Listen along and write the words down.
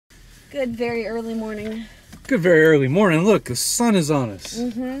Good, very early morning. Good, very early morning. Look, the sun is on us.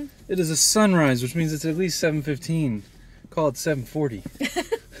 Mm-hmm. It is a sunrise, which means it's at least 7:15. Call it 7:40.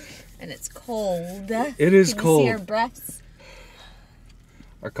 And it's cold. It is Can cold. You see our breaths?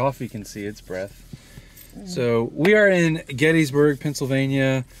 Our coffee can see its breath. So we are in Gettysburg,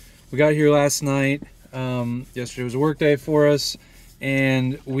 Pennsylvania. We got here last night. Yesterday was a work day for us,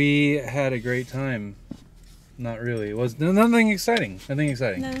 and we had a great time. Not really. It was nothing exciting. Nothing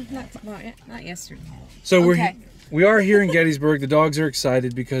exciting. No, not yesterday. So Okay. we are here in Gettysburg. The dogs are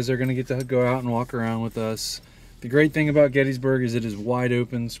excited because they're going to get to go out and walk around with us. The great thing about Gettysburg is it is wide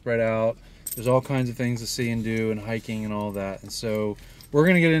open, spread out. There's all kinds of things to see and do, and hiking and all that. And so we're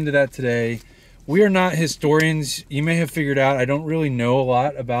going to get into that today. We are not historians. You may have figured out I don't really know a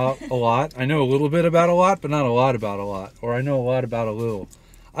lot about a lot. I know a little bit about a lot, but not a lot about a lot. Or I know a lot about a little.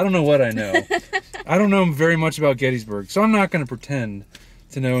 I don't know what I know. I don't know very much about Gettysburg, so I'm not going to pretend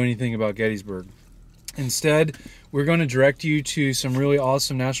to know anything about Gettysburg. Instead, we're going to direct you to some really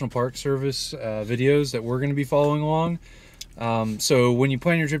awesome National Park Service videos that we're going to be following along. So when you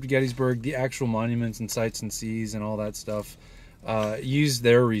plan your trip to Gettysburg, the actual monuments and sights and seas and all that stuff, use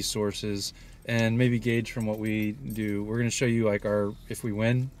their resources and maybe gauge from what we do. We're going to show you like if we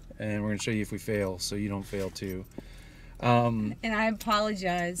win, and we're going to show you if we fail, so you don't fail too. And I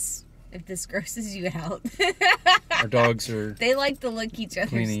apologize if this grosses you out. Our dogs are They like to lick each other's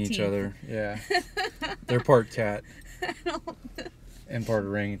cleaning teeth. each other. Yeah. They're part cat and part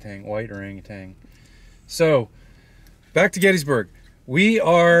orangutan, white orangutan. So, back to Gettysburg. We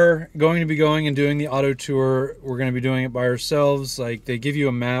are going to be going and doing the auto tour. We're going to be doing it by ourselves. Like, they give you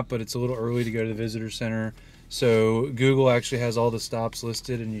a map, but it's a little early to go to the visitor center. So Google actually has all the stops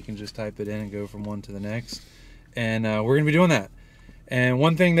listed, and you can just type it in and go from one to the next. And we're going to be doing that. And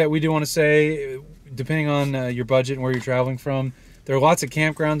one thing that we do want to say, depending on your budget and where you're traveling from, there are lots of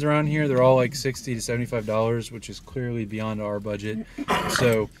campgrounds around here. They're all like $60 to $75, which is clearly beyond our budget.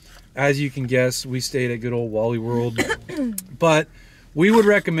 So, as you can guess, we stayed at good old Wally World. But we would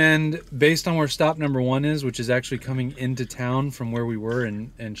recommend, based on where stop number 1 is, which is actually coming into town from where we were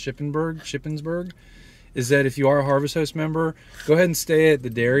in Shippensburg, is that if you are a Harvest Host member, go ahead and stay at the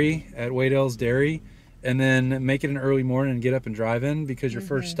dairy, at Waddell's Dairy, and then make it an early morning and get up and drive in, because your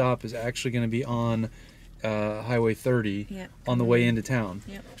first stop is actually going to be on Highway 30 on the way into town.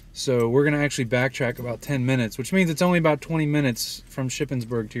 Yep. So we're going to actually backtrack about 10 minutes, which means it's only about 20 minutes from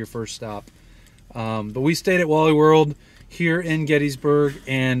Shippensburg to your first stop. But we stayed at Wally World here in Gettysburg,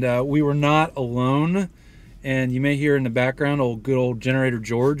 and we were not alone. And you may hear in the background good old Generator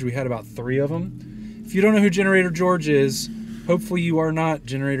George. We had about 3 of them. If you don't know who Generator George is, hopefully you are not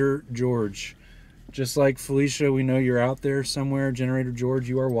Generator George. Just like Felicia, we know you're out there somewhere. Generator George,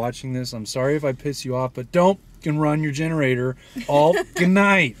 you are watching this. I'm sorry if I piss you off, but don't run your generator all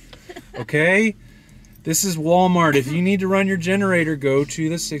night, okay? This is Walmart. If you need to run your generator, go to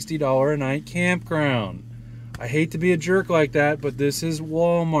the $60 a night campground. I hate to be a jerk like that, but this is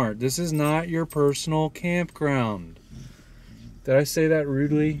Walmart. This is not your personal campground. Did I say that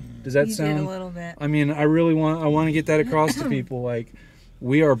rudely? Does that sound? You did a little bit. I mean, I want to get that across to people. Like,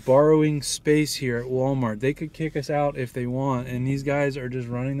 we are borrowing space here at Walmart. They could kick us out if they want, and these guys are just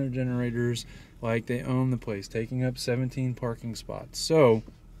running their generators like they own the place, taking up 17 parking spots. So,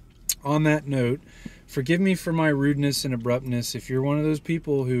 on that note, forgive me for my rudeness and abruptness. If you're one of those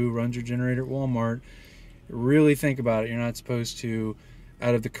people who runs your generator at Walmart, really think about it. You're not supposed to,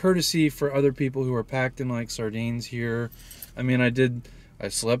 out of the courtesy for other people who are packed in like sardines here. I mean, I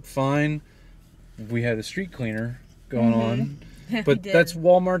slept fine. We had a street cleaner going on. But that's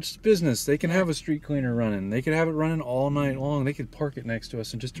Walmart's business. They can have a street cleaner running. They could have it running all night long. They could park it next to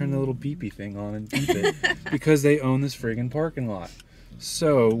us and just turn the little beepy thing on and beep it because they own this friggin' parking lot.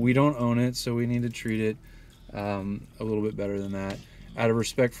 So we don't own it, so we need to treat it a little bit better than that, out of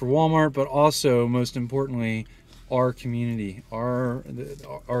respect for Walmart, but also, most importantly, our community, the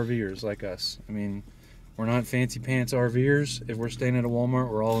RVers like us. I mean, we're not fancy pants RVers. If we're staying at a Walmart,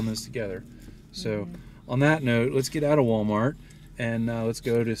 we're all in this together. So on that note, let's get out of Walmart. And let's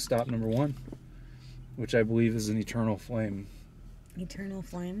go to stop number 1, which I believe is an eternal flame. Eternal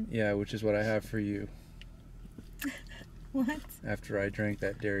flame? Yeah, which is what I have for you. What? After I drank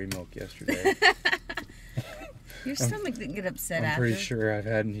that dairy milk yesterday. Your stomach didn't get upset after. I'm pretty sure I've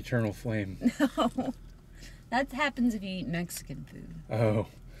had an eternal flame. No. That happens if you eat Mexican food. Oh.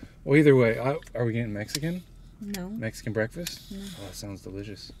 Well, either way, are we getting Mexican? No. Mexican breakfast? No. Oh, that sounds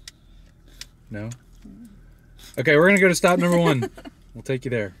delicious. No? Okay, we're going to go to stop number 1. We'll take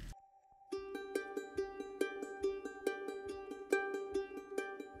you there.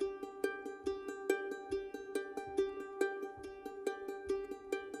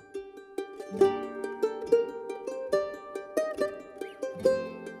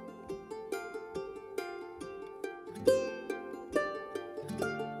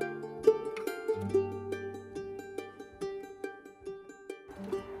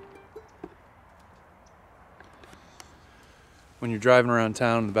 When you're driving around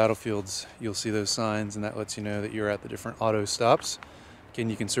town in the battlefields, you'll see those signs, and that lets you know that you're at the different auto stops.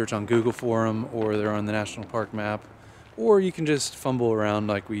 Again, you can search on Google for them, or they're on the National Park map, or you can just fumble around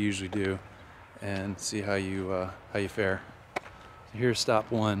like we usually do and see how you fare. So here's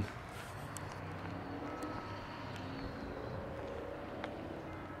stop 1.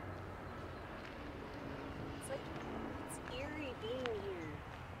 It's eerie being here.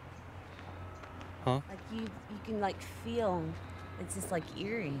 Huh? Like you can like feel. It's just like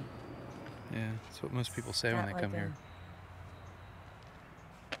eerie. Yeah, that's what most people say when they come here.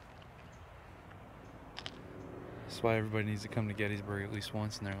 That's why everybody needs to come to Gettysburg at least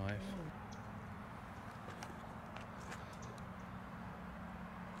once in their life.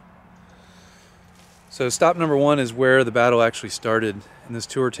 So stop number 1 is where the battle actually started, and this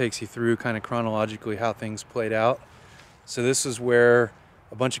tour takes you through kind of chronologically how things played out. So this is where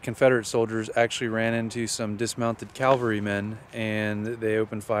a bunch of Confederate soldiers actually ran into some dismounted cavalrymen, and they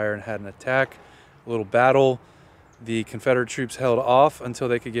opened fire and had an attack, a little battle. The Confederate troops held off until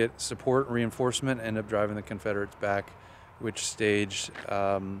they could get support and reinforcement, and ended up driving the Confederates back, which staged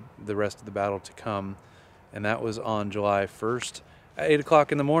the rest of the battle to come. And that was on July 1st at 8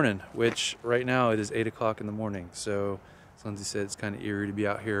 o'clock in the morning, which right now it is 8 o'clock in the morning. So as Lindsay said, it's kind of eerie to be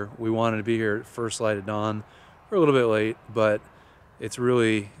out here. We wanted to be here at first light of dawn. We're a little bit late, but it's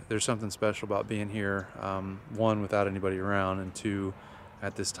really, there's something special about being here. 1, without anybody around, and 2,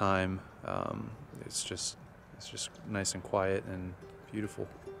 at this time, it's just nice and quiet and beautiful.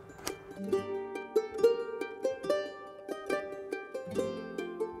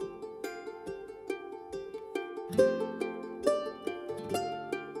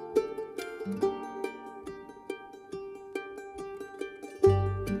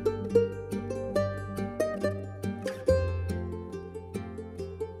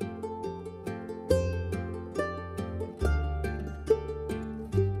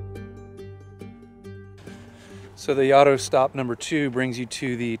 So the auto stop number 2 brings you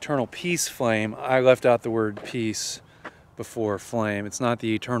to the eternal peace flame. I left out the word peace before flame. It's not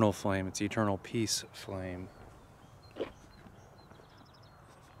the eternal flame, it's the eternal peace flame.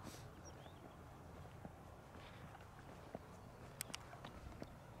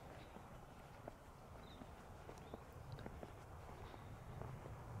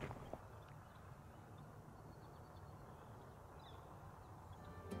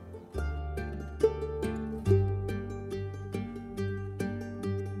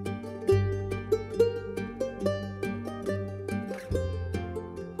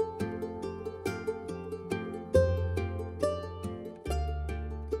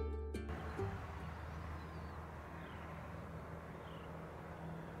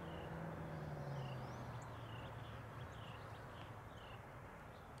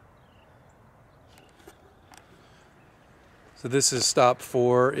 So this is stop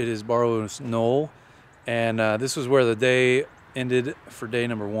 4. It is Barlow's Knoll, and this was where the day ended for day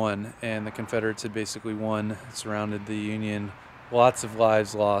number 1, and the Confederates had basically won, surrounded the Union. Lots of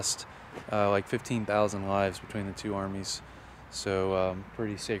lives lost, like 15,000 lives between the 2 armies. So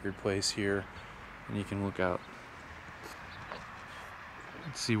pretty sacred place here, and you can look out.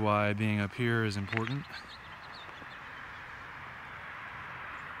 See why being up here is important.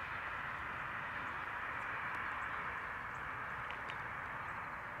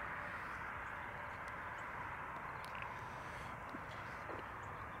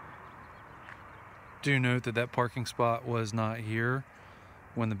 Do note that that parking spot was not here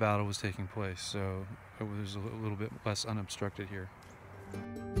when the battle was taking place, so it was a little bit less unobstructed here.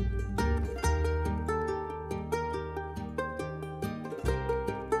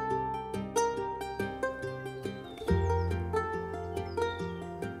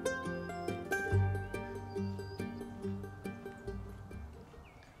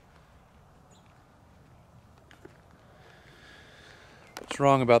 What's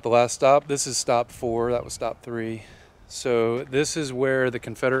wrong about the last stop? This is stop 4, that was stop 3. So this is where the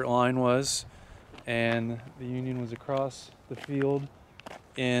Confederate line was, and the Union was across the field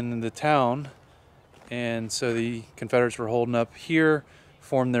in the town. And so the Confederates were holding up here,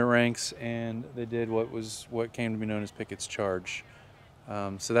 formed their ranks, and they did what came to be known as Pickett's Charge.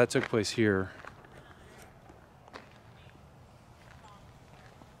 So that took place here.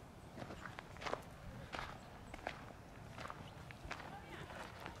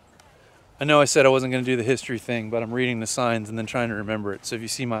 I know I said I wasn't going to do the history thing, but I'm reading the signs and then trying to remember it. So if you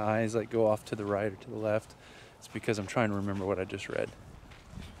see my eyes like go off to the right or to the left, it's because I'm trying to remember what I just read.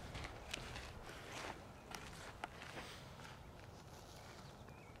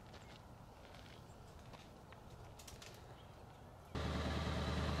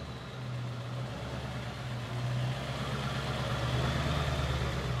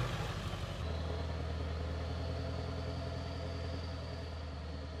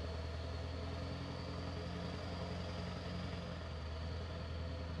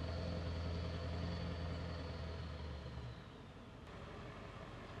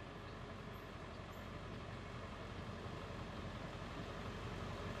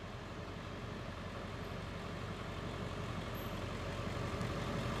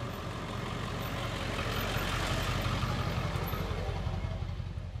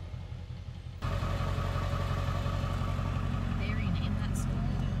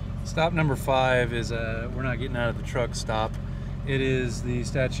 Stop number 5 is we're not getting out of the truck stop. It is the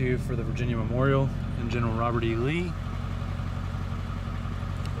statue for the Virginia Memorial and General Robert E. Lee.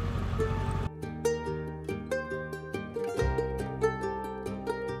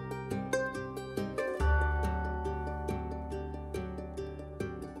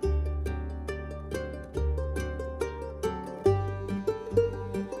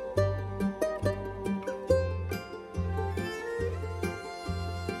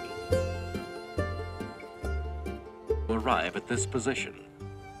 Arrive at this position.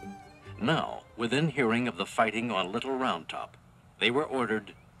 Now, within hearing of the fighting on Little Round Top, they were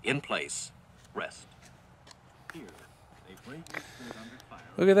ordered, in place, rest. Here, they bravely stood under fire.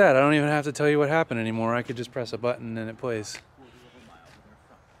 Look at that, I don't even have to tell you what happened anymore. I could just press a button and it plays.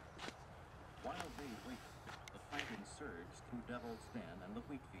 While they waited, the fighting surged through Devil's Den and the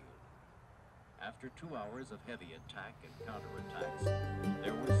wheat field. After 2 hours of heavy attack and counterattacks,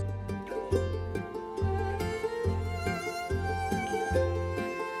 there was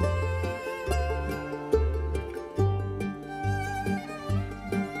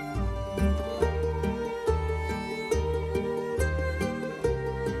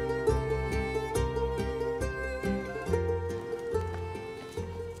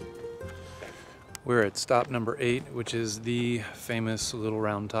We're at stop number 8, which is the famous Little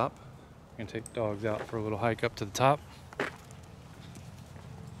Round Top. We're gonna take dogs out for a little hike up to the top.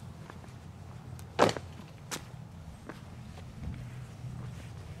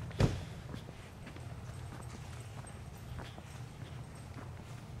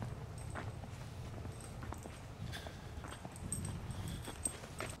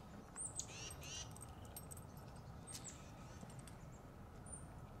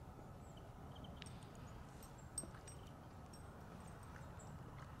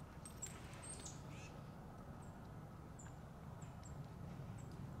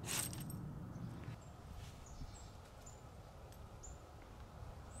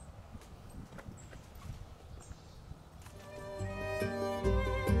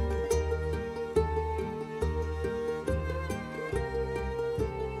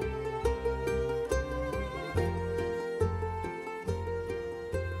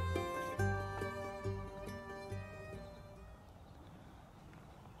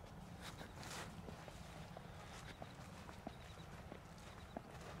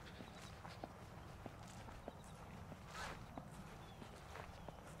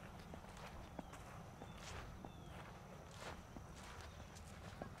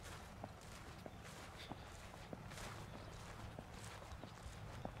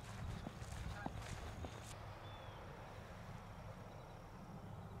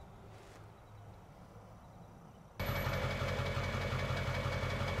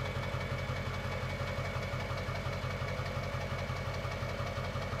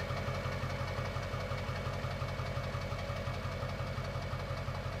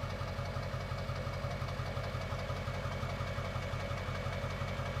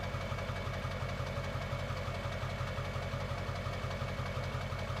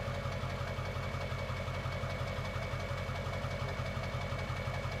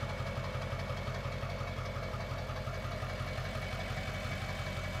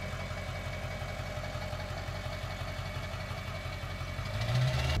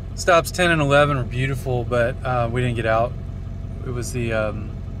 Stops 10 and 11 are beautiful, but we didn't get out. It was the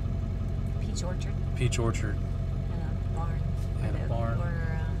Peach Orchard. Peach Orchard. And a barn. And a barn.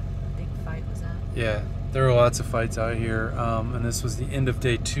 Where a big fight was at. Yeah, there were lots of fights out here, and this was the end of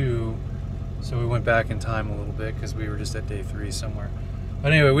day 2, so we went back in time a little bit because we were just at day 3 somewhere.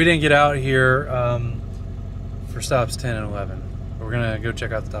 But anyway, we didn't get out here for stops 10 and 11. But we're gonna go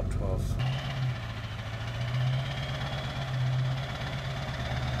check out the top 12.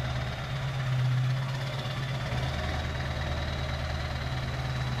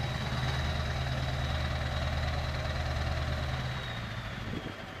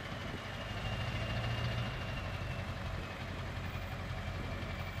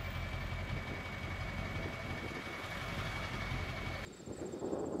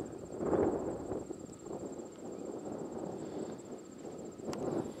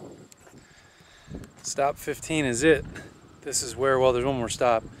 Stop 15 is it. This is where, well, there's one more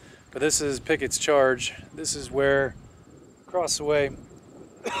stop, but this is Pickett's Charge. This is where, across the way,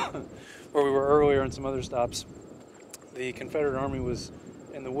 where we were earlier and some other stops, the Confederate Army was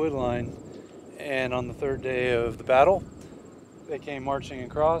in the wood line, and on the third day of the battle, they came marching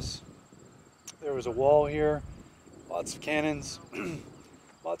across. There was a wall here, lots of cannons,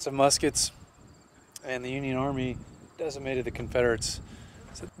 lots of muskets, and the Union Army decimated the Confederates.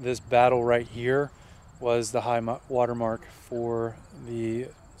 So this battle right here was the high watermark for the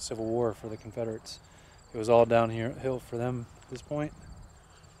Civil War for the Confederates. It was all downhill for them at this point.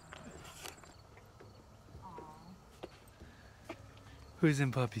 Who's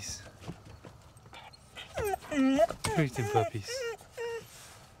in puppies? Who's in puppies?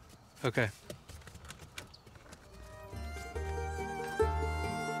 Okay.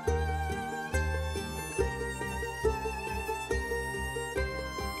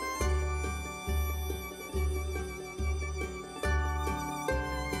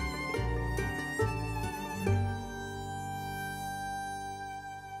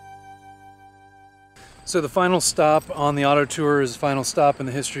 So the final stop on the auto tour is the final stop in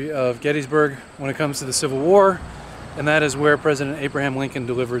the history of Gettysburg when it comes to the Civil War, and that is where President Abraham Lincoln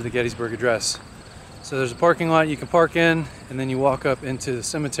delivered the Gettysburg Address. So there's a parking lot you can park in, and then you walk up into the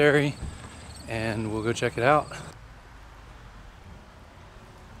cemetery, and we'll go check it out.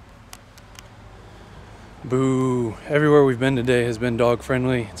 Boo! Everywhere we've been today has been dog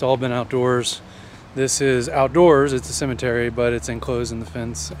friendly. It's all been outdoors. This is outdoors, it's a cemetery, but it's enclosed in the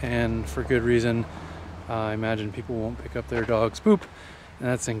fence, and for good reason. I imagine people won't pick up their dog's poop, and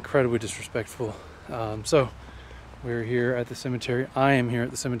that's incredibly disrespectful. So we're here at the cemetery. I am here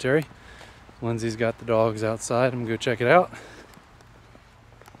at the cemetery. Lindsay's got the dogs outside. I'm gonna go check it out.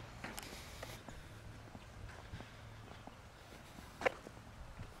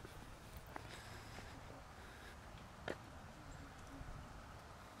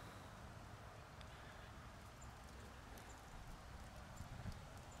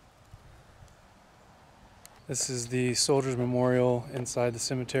 This is the Soldiers Memorial inside the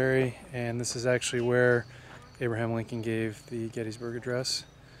cemetery, and this is actually where Abraham Lincoln gave the Gettysburg Address.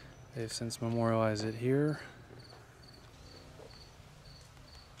 They've since memorialized it here.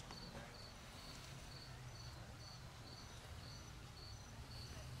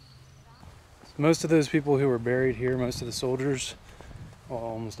 Most of those people who were buried here, most of the soldiers, well,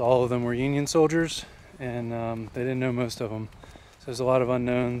 almost all of them were Union soldiers, and they didn't know most of them. So there's a lot of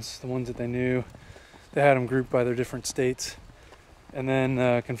unknowns. The ones that they knew, they had them grouped by their different states. And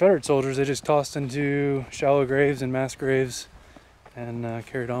then Confederate soldiers, they just tossed into shallow graves and mass graves and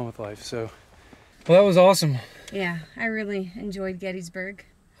carried on with life. So, well, that was awesome. Yeah, I really enjoyed Gettysburg.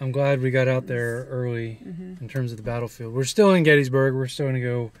 I'm glad we got out there early in terms of the battlefield. We're still in Gettysburg. We're still going to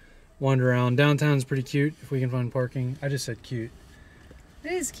go wander around. Downtown's pretty cute if we can find parking. I just said cute.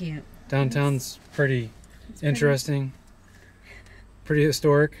 It is cute. Downtown's pretty interesting, pretty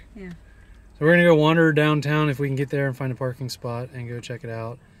historic. Yeah. So we're gonna go wander downtown if we can get there and find a parking spot and go check it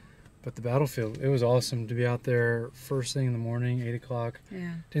out. But the battlefield, it was awesome to be out there first thing in the morning, 8 o'clock.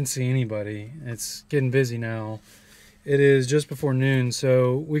 Yeah. Didn't see anybody. It's getting busy now. It is just before noon,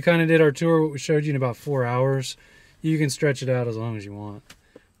 so we kind of did our tour. We showed you in about 4 hours. You can stretch it out as long as you want.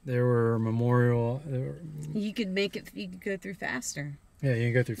 There were memorial. You could make it. You could go through faster. Yeah, you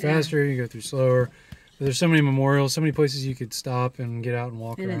can go through faster. You can go through slower. But there's so many memorials, so many places you could stop and get out and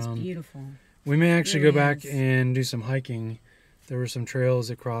walk around. And it's beautiful. We may actually go back and do some hiking. There were some trails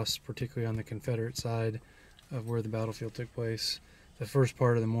across, particularly on the Confederate side of where the battlefield took place, the first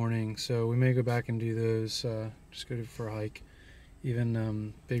part of the morning. So we may go back and do those, just go for a hike.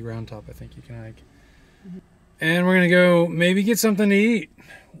 Even Big Round Top, I think you can hike. And we're going to go maybe get something to eat.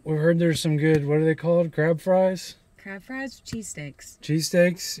 We heard there's some good, what are they called? Crab fries? Crab fries, cheesesteaks.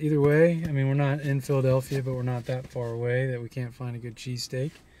 Cheesesteaks, either way. I mean, we're not in Philadelphia, but we're not that far away that we can't find a good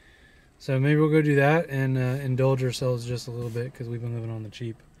cheesesteak. So maybe we'll go do that and indulge ourselves just a little bit because we've been living on the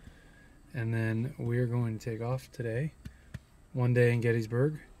cheap. And then we're going to take off today. One day in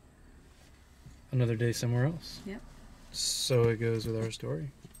Gettysburg. Another day somewhere else. Yep. So it goes with our story.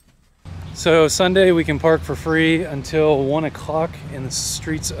 So Sunday we can park for free until 1 o'clock in the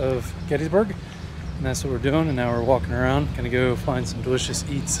streets of Gettysburg. And that's what we're doing. And now we're walking around. Gonna go find some delicious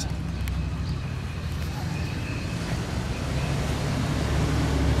eats.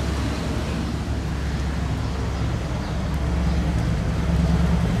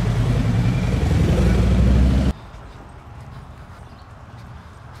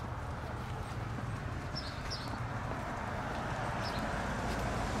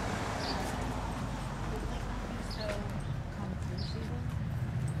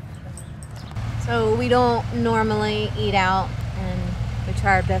 So So we don't normally eat out, and we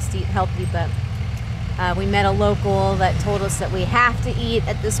try our best to eat healthy, but we met a local that told us that we have to eat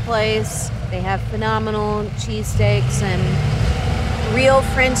at this place. They have phenomenal cheesesteaks and real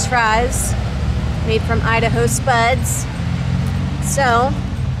French fries made from Idaho spuds. So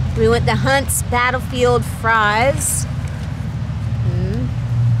we went to Hunt's Battlefield Fries.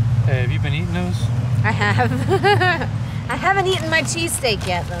 Hey, have you been eating those? I have. I haven't eaten my cheesesteak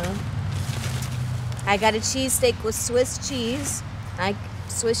yet, though. I got a cheesesteak with Swiss cheese.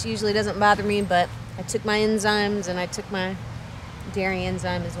 Swiss usually doesn't bother me, but I took my enzymes and I took my dairy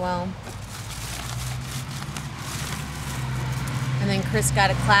enzyme as well. And then Chris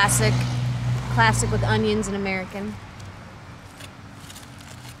got a classic with onions and American.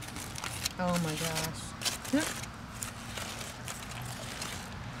 Oh my gosh.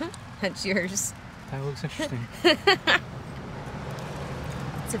 That's yours. That looks interesting.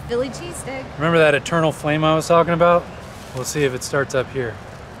 It's a Philly cheesesteak. Remember that eternal flame I was talking about? We'll see if it starts up here.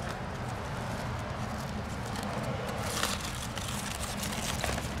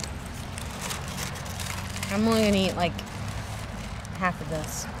 I'm only gonna eat like half of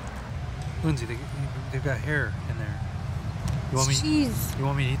this. Lindsay, they've got hair in there. You want Cheese. You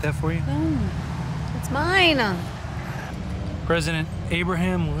want me to eat that for you? It's mine. President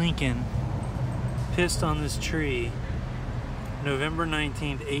Abraham Lincoln pissed on this tree November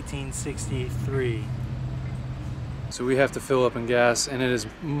 19th, 1863. So we have to fill up in gas, and it is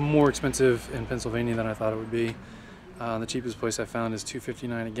more expensive in Pennsylvania than I thought it would be. The cheapest place I found is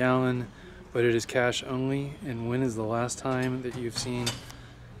 $2.59 a gallon, but it is cash only. And when is the last time that you've seen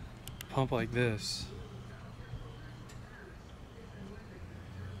a pump like this?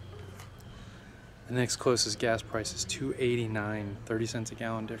 The next closest gas price is $2.89, 30 cents a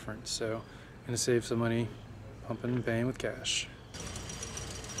gallon difference. So I'm gonna save some money pumping and paying with cash.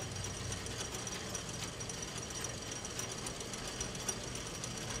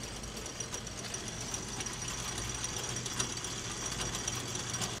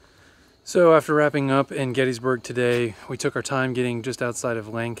 So after wrapping up in Gettysburg today, we took our time getting just outside of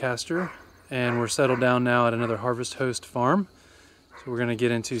Lancaster, and we're settled down now at another Harvest Host farm. So we're going to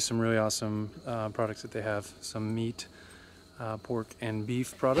get into some really awesome products that they have, some meat, pork and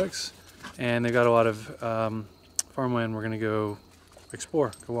beef products, and they've got a lot of farmland. We're going to go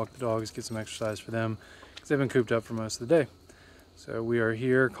explore, go walk the dogs, get some exercise for them, because they've been cooped up for most of the day. So we are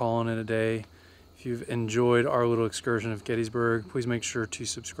here calling it a day. If you've enjoyed our little excursion of Gettysburg, please make sure to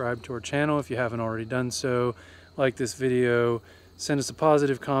subscribe to our channel if you haven't already done so. Like this video, send us a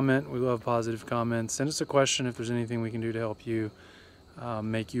positive comment. We love positive comments. Send us a question if there's anything we can do to help you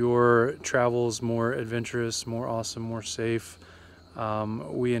make your travels more adventurous, more awesome, more safe.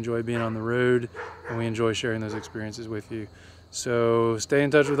 We enjoy being on the road, and we enjoy sharing those experiences with you. So stay in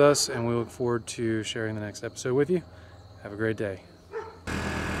touch with us, and we look forward to sharing the next episode with you. Have a great day.